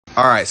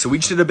Alright, so we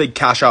just did a big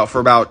cash out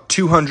for about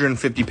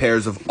 250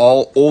 pairs of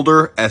all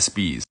older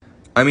SBs.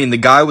 I mean, the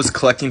guy was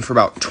collecting for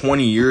about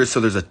 20 years, so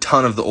there's a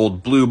ton of the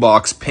old blue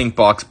box, pink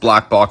box,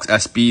 black box,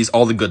 SBs,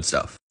 all the good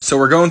stuff. So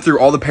we're going through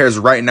all the pairs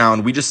right now,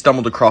 and we just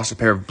stumbled across a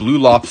pair of blue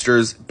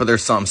lobsters, but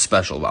there's something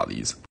special about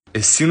these.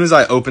 As soon as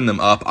I opened them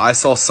up, I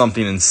saw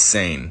something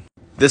insane.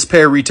 This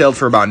pair retailed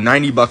for about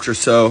 90 bucks or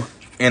so,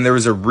 and there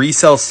was a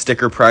resale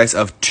sticker price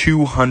of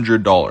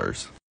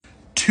 $200.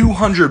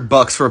 200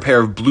 bucks for a pair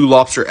of blue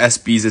lobster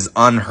SBs is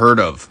unheard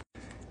of.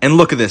 And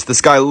look at this,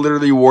 this guy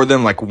literally wore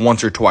them like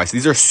once or twice.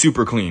 These are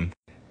super clean.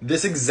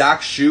 This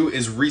exact shoe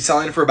is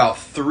reselling for about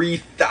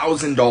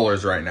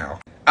 $3,000 right now.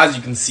 As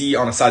you can see,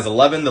 on a size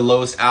 11, the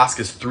lowest ask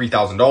is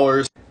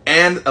 $3,000,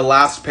 and a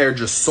last pair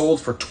just sold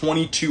for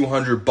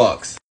 2,200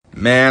 bucks.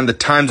 Man, the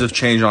times have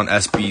changed on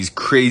SBs.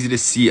 Crazy to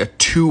see a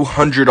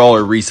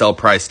 $200 resale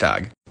price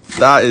tag.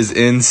 That is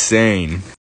insane.